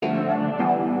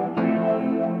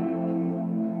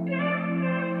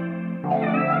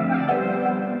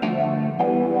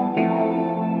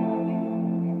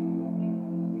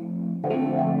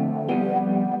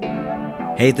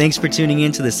Hey, thanks for tuning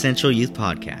in to the Central Youth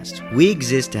Podcast. We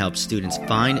exist to help students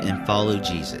find and follow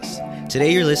Jesus.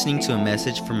 Today you're listening to a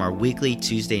message from our weekly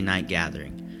Tuesday night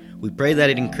gathering. We pray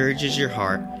that it encourages your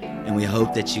heart, and we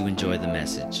hope that you enjoy the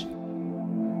message.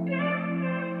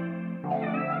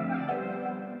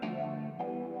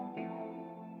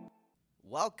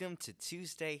 Welcome to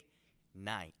Tuesday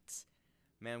night.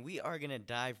 Man, we are going to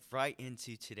dive right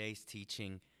into today's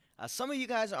teaching. Some of you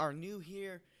guys are new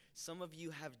here. Some of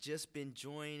you have just been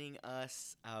joining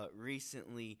us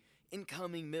recently,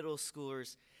 incoming middle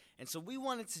schoolers. And so we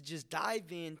wanted to just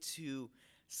dive into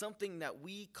something that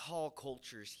we call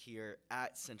cultures here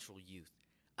at Central Youth.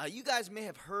 You guys may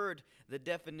have heard the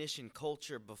definition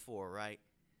culture before, right?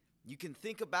 You can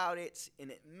think about it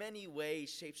in many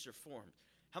ways, shapes, or forms.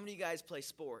 How many of you guys play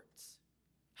sports?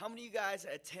 How many of you guys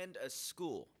attend a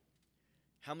school?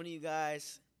 How many of you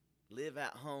guys live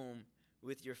at home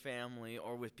with your family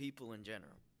or with people in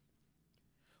general?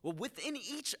 Well, within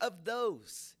each of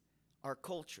those are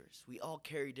cultures. We all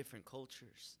carry different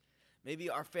cultures.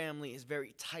 Maybe our family is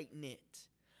very tight-knit.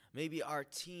 Maybe our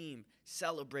team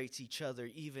celebrates each other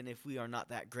even if we are not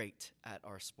that great at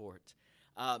our sport.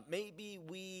 Maybe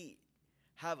we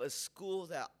have a school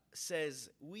that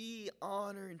says we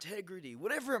honor integrity.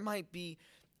 Whatever it might be,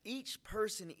 each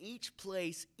person, each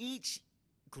place, each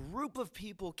group of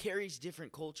people carries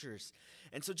different cultures.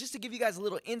 And so just to give you guys a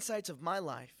little insights of my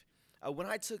life, when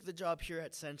I took the job here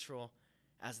at Central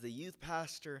as the youth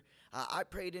pastor, I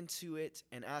prayed into it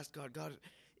and asked God,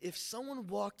 if someone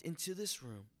walked into this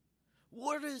room,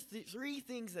 what are the three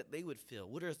things that they would feel?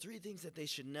 What are three things that they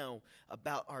should know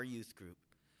about our youth group?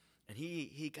 And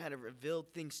he kind of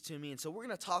revealed things to me. And so we're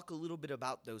going to talk a little bit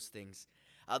about those things.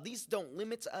 These don't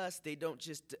limit us. They don't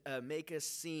just make us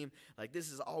seem like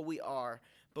this is all we are.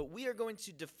 But we are going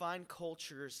to define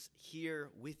cultures here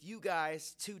with you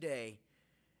guys today.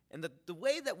 And the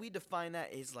way that we define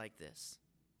that is like this.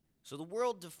 So the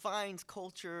world defines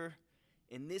culture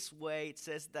in this way. It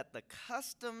says that the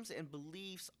customs and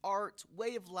beliefs, art,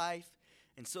 way of life,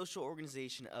 and social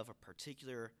organization of a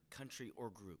particular country or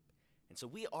group. And so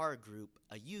we are a group,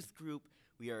 a youth group.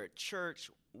 We are a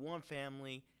church, one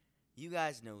family. You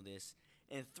guys know this.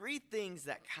 And three things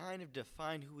that kind of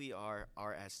define who we are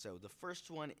as so. The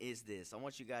first one is this. I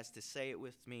want you guys to say it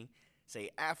with me.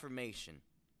 Say affirmation.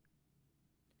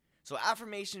 So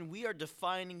affirmation, we are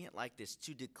defining it like this,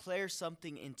 to declare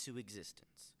something into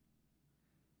existence.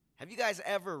 Have you guys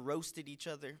ever roasted each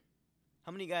other?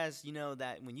 How many of you guys, you know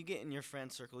that when you get in your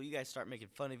friend circle, you guys start making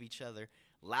fun of each other,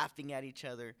 laughing at each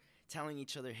other, telling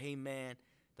each other, hey man,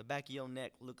 the back of your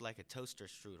neck look like a toaster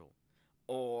strudel.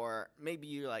 Or maybe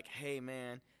you're like, hey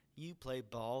man, you play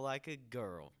ball like a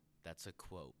girl. That's a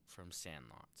quote from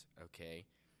Sandlot, okay?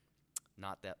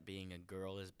 Not that being a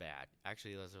girl is bad.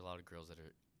 Actually, there's a lot of girls that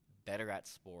are better at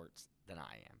sports than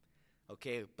I am.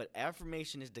 Okay, but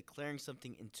affirmation is declaring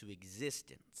something into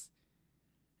existence.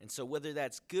 And so whether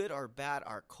that's good or bad,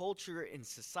 our culture in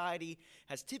society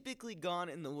has typically gone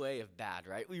in the way of bad,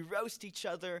 right? We roast each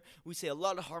other. We say a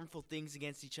lot of harmful things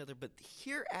against each other. But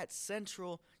here at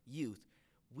Central Youth,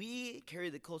 we carry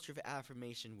the culture of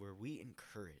affirmation where we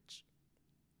encourage.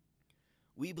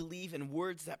 We believe in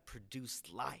words that produce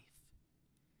life.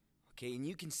 Okay, and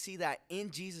you can see that in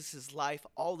Jesus' life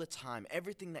all the time,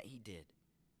 everything that he did.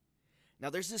 Now,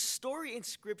 there's this story in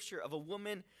Scripture of a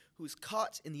woman who's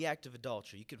caught in the act of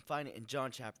adultery. You can find it in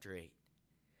John chapter 8.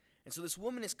 And so this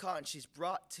woman is caught, and she's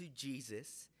brought to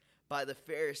Jesus by the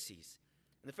Pharisees.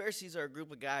 And the Pharisees are a group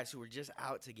of guys who were just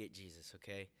out to get Jesus,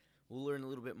 okay? We'll learn a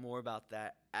little bit more about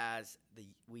that as the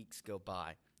weeks go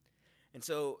by. And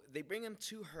so they bring him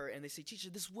to her, and they say, Teacher,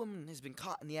 this woman has been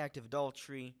caught in the act of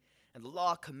adultery, and the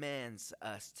law commands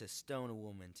us to stone a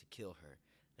woman to kill her,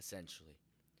 essentially.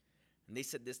 And they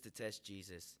said this to test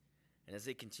Jesus. And as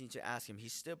they continue to ask him, he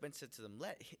stood up and said to them,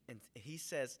 he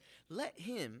says, let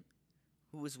him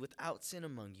who is without sin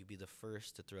among you be the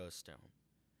first to throw a stone.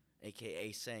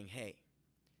 AKA saying, hey,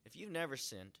 if you've never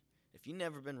sinned, if you've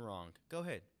never been wronged, go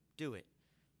ahead, do it,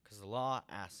 because the law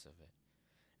asks of it.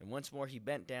 And once more he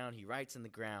bent down, he writes in the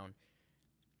ground.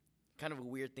 Kind of a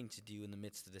weird thing to do in the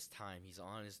midst of this time. He's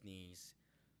on his knees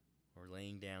or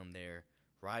laying down there,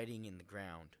 writing in the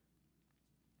ground.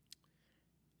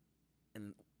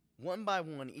 And one by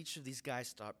one, each of these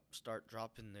guys start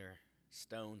dropping their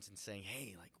stones and saying,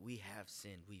 hey, like, we have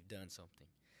sinned. We've done something.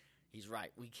 He's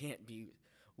right.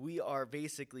 We are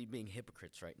basically being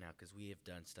hypocrites right now because we have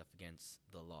done stuff against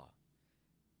the law.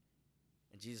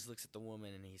 And Jesus looks at the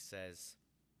woman and he says,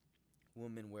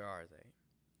 woman, where are they?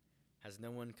 Has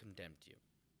no one condemned you?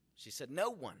 She said, no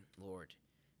one, Lord.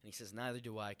 And he says, neither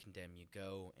do I condemn you.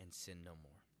 Go and sin no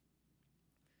more.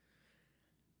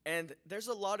 And there's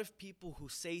a lot of people who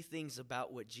say things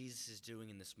about what Jesus is doing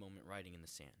in this moment, writing in the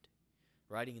sand,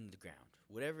 writing in the ground,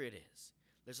 whatever it is.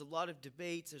 There's a lot of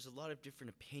debates, there's a lot of different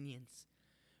opinions.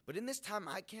 But in this time,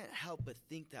 I can't help but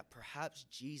think that perhaps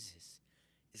Jesus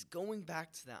is going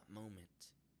back to that moment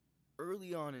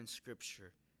early on in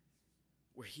Scripture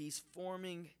where he's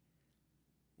forming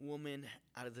woman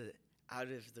out of the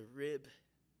rib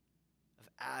of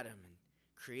Adam and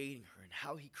creating her and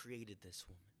how he created this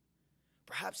woman.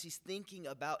 Perhaps he's thinking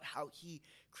about how he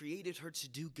created her to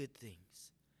do good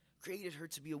things, created her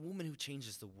to be a woman who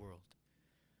changes the world,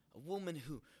 a woman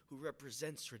who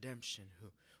represents redemption,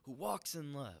 who walks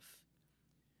in love.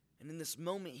 And in this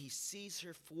moment, he sees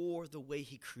her for the way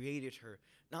he created her,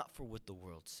 not for what the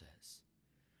world says.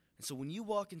 And so when you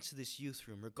walk into this youth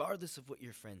room, regardless of what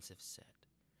your friends have said,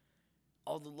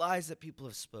 all the lies that people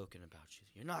have spoken about you,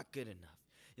 you're not good enough,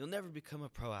 you'll never become a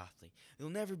pro athlete, you'll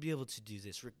never be able to do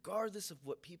this, regardless of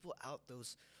what people out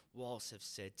those walls have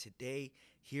said, today,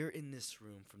 here in this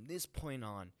room, from this point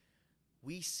on,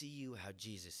 we see you how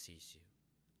Jesus sees you.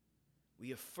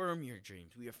 We affirm your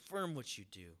dreams. We affirm what you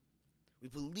do. We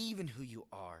believe in who you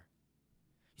are.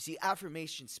 You see,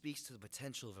 affirmation speaks to the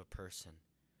potential of a person,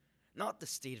 not the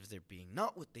state of their being,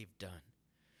 not what they've done.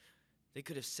 They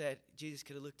could have said, Jesus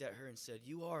could have looked at her and said,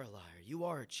 you are a liar, you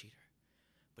are a cheater.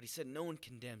 But he said, no one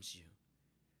condemns you.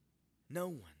 No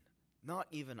one, not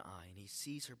even I. And he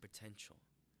sees her potential.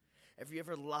 Every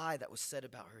ever lie that was said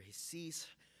about her, he sees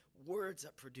words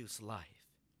that produce life.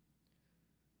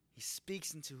 He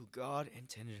speaks into who God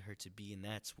intended her to be, and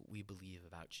that's what we believe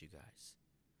about you guys.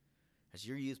 As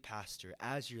your youth pastor,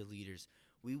 as your leaders,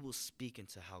 we will speak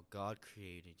into how God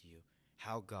created you,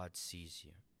 how God sees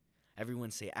you.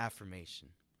 Everyone say affirmation.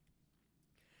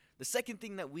 The second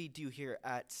thing that we do here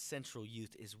at Central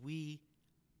Youth is we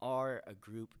are a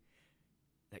group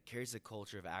that carries the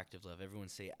culture of active love. Everyone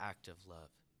say active love.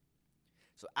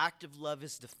 So active love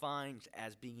is defined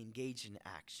as being engaged in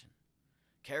action,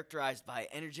 characterized by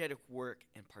energetic work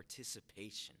and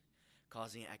participation,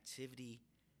 causing activity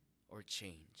or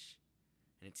change.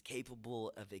 And it's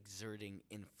capable of exerting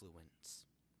influence.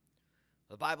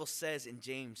 The Bible says in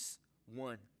James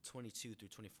 1:22 through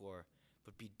 24,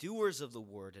 but be doers of the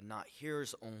word and not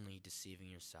hearers only, deceiving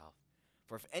yourself.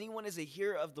 For if anyone is a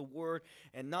hearer of the word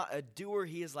and not a doer,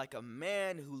 he is like a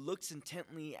man who looks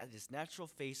intently at his natural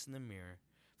face in the mirror.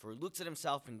 For he looks at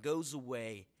himself and goes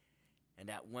away and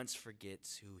at once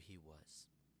forgets who he was.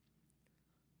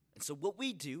 And so what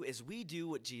we do is we do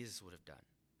what Jesus would have done.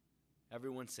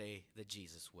 Everyone say the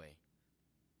Jesus way.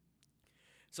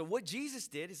 So what Jesus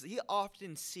did is he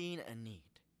often seen a need.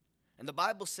 And the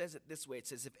Bible says it this way. It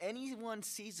says, if anyone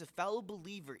sees a fellow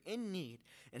believer in need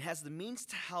and has the means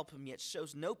to help him, yet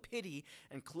shows no pity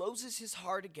and closes his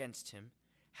heart against him,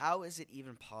 how is it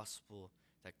even possible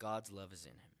that God's love is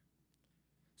in him?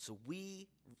 So we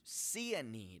see a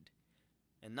need,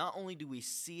 and not only do we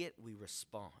see it, we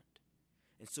respond.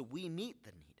 And so we meet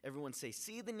the need. Everyone say,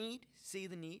 see the need,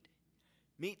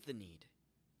 meet the need.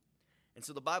 And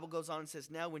so the Bible goes on and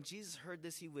says, now when Jesus heard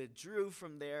this, he withdrew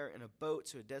from there in a boat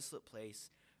to a desolate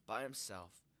place by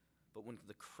himself. But when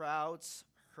the crowds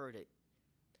heard,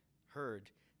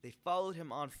 they followed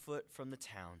him on foot from the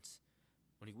towns.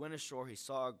 When he went ashore, he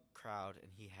saw a crowd,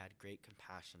 and he had great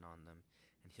compassion on them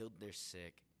and healed their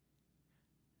sick.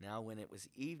 Now when it was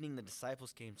evening, the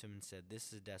disciples came to him and said, this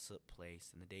is a desolate place,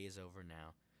 and the day is over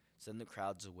now. Send the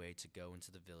crowds away to go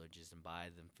into the villages and buy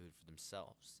them food for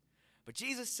themselves. But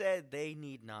Jesus said they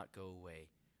need not go away.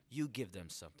 You give them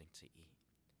something to eat.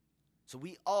 So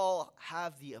we all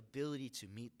have the ability to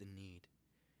meet the need.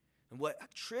 And what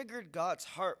triggered God's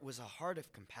heart was a heart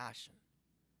of compassion.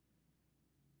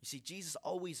 You see, Jesus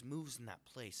always moves in that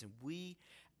place. And we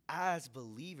as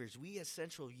believers, we as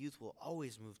Central Youth will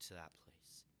always move to that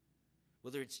place.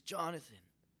 Whether it's Jonathan,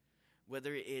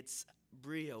 whether it's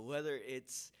Bria, whether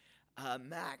it's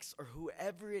Max, or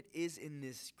whoever it is in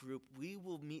this group, we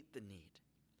will meet the need.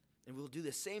 And we'll do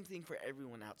the same thing for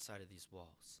everyone outside of these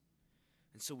walls.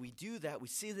 And so we do that. We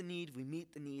see the need, we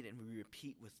meet the need, and we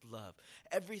repeat with love.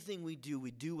 Everything we do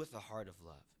with a heart of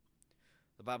love.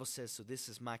 The Bible says, so this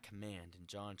is my command in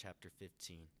John chapter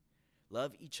 15.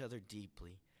 Love each other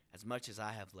deeply, as much as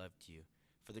I have loved you.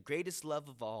 For the greatest love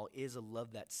of all is a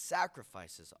love that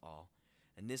sacrifices all.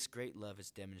 And this great love is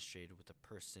demonstrated with a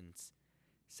person's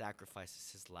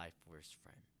sacrifices his life for his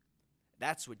friend.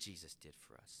 That's what Jesus did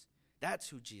for us. That's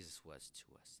who Jesus was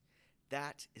to us.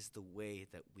 That is the way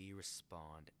that we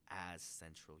respond as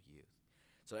Central Youth.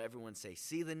 So everyone say,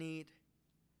 see the need.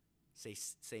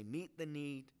 Say meet the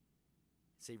need.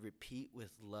 Say repeat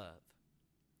with love.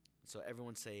 So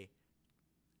everyone say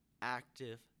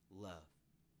active love.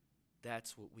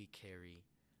 That's what we carry.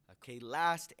 Okay,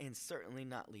 last and certainly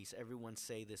not least, everyone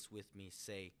say this with me.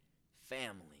 Say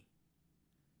family.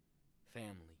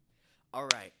 Family. All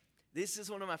right. This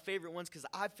is one of my favorite ones because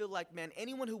I feel like, man,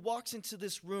 anyone who walks into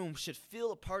this room should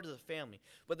feel a part of the family.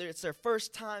 Whether it's their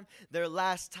first time, their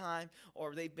last time,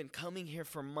 or they've been coming here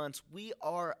for months, we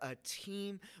are a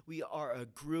team, we are a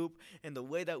group, and the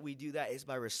way that we do that is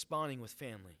by responding with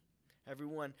family.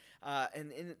 Everyone,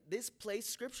 and in this place,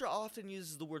 Scripture often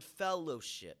uses the word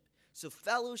fellowship. So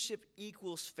fellowship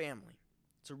equals family.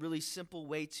 It's a really simple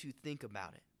way to think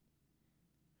about it.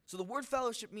 So the word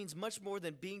fellowship means much more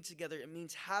than being together. It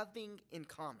means having in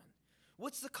common.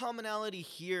 What's the commonality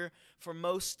here for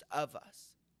most of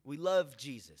us? We love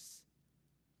Jesus.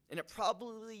 And it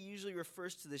probably usually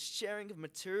refers to the sharing of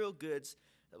material goods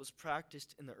that was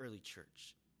practiced in the early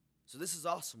church. So this is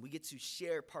awesome. We get to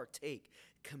share, partake,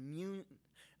 commune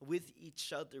with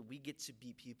each other. We get to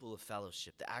be people of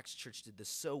fellowship. The Acts church did this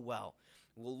so well.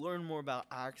 We'll learn more about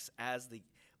Acts as the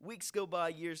weeks go by,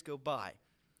 years go by.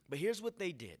 But here's what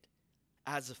they did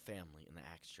as a family in the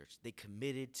Acts church. They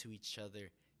committed to each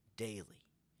other daily.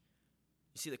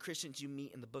 You see, the Christians you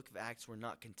meet in the book of Acts were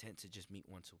not content to just meet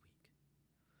once a week.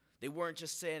 They weren't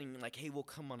just saying like, hey, we'll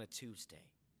come on a Tuesday.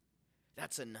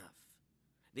 That's enough.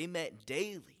 They met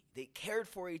daily. They cared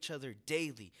for each other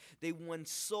daily. They won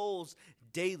souls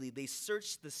daily. They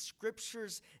searched the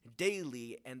scriptures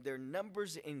daily, and their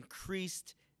numbers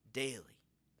increased daily.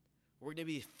 We're going to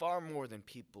be far more than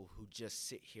people who just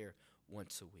sit here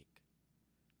once a week.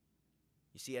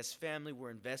 You see, as family,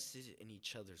 we're invested in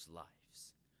each other's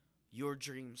lives. Your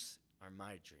dreams are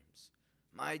my dreams.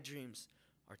 My dreams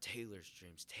are Taylor's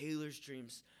dreams. Taylor's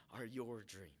dreams are your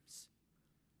dreams.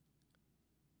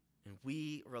 And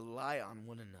we rely on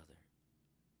one another.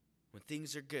 When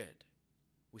things are good,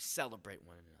 we celebrate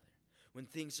one another. When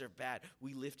things are bad,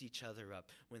 we lift each other up.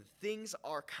 When things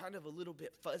are kind of a little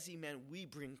bit fuzzy, man, we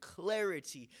bring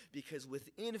clarity because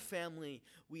within family,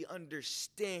 we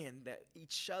understand that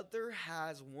each other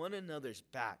has one another's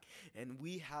back and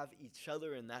we have each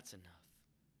other, and that's enough.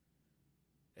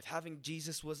 If having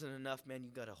Jesus wasn't enough, man,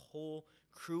 you got a whole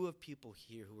crew of people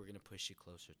here who are going to push you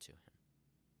closer to him.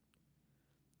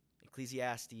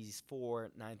 Ecclesiastes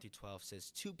 4:9-12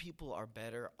 says, 2 people are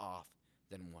better off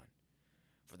than one,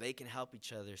 for they can help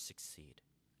each other succeed.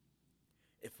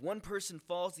 If one person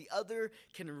falls, the other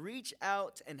can reach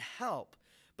out and help,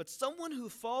 but someone who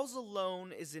falls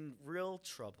alone is in real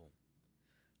trouble.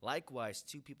 Likewise,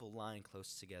 2 people lying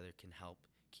close together can help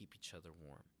keep each other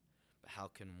warm, but how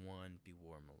can one be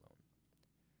warm alone?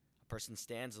 A person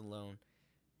stands alone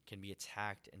can be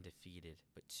attacked and defeated,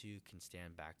 but 2 can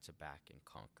stand back to back and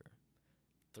conquer.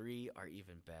 3 are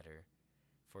even better,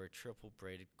 for a triple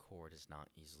braided cord is not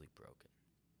easily broken.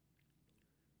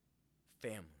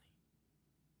 Family.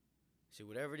 See,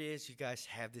 whatever it is you guys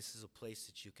have, this is a place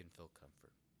that you can feel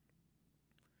comfort.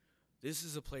 This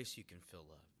is a place you can feel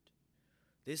loved.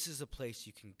 This is a place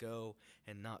you can go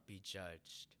and not be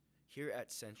judged. Here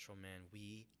at Central, man,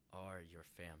 we are your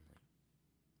family.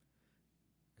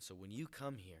 And so when you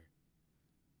come here,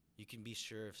 you can be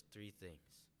sure of 3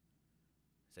 things.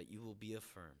 That you will be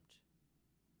affirmed.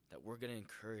 That we're going to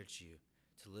encourage you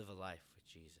to live a life with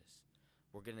Jesus.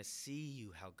 We're going to see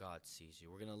you how God sees you.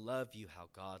 We're going to love you how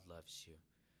God loves you.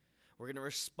 We're going to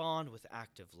respond with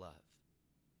active love.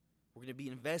 We're going to be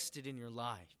invested in your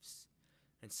lives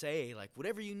and say, like,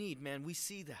 whatever you need, man, we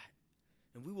see that.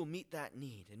 And we will meet that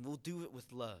need, and we'll do it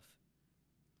with love.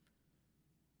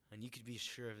 And you can be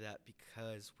sure of that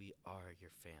because we are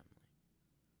your family.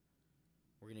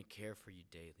 We're going to care for you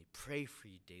daily, pray for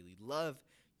you daily, love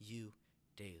you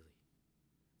daily.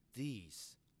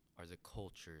 These are the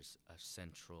cultures of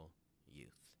Central Youth.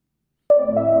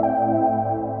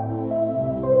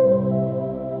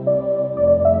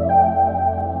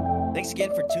 Thanks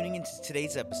again for tuning into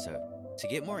today's episode. To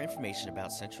get more information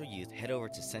about Central Youth, head over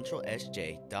to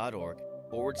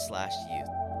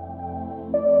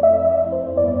centralsj.org/youth.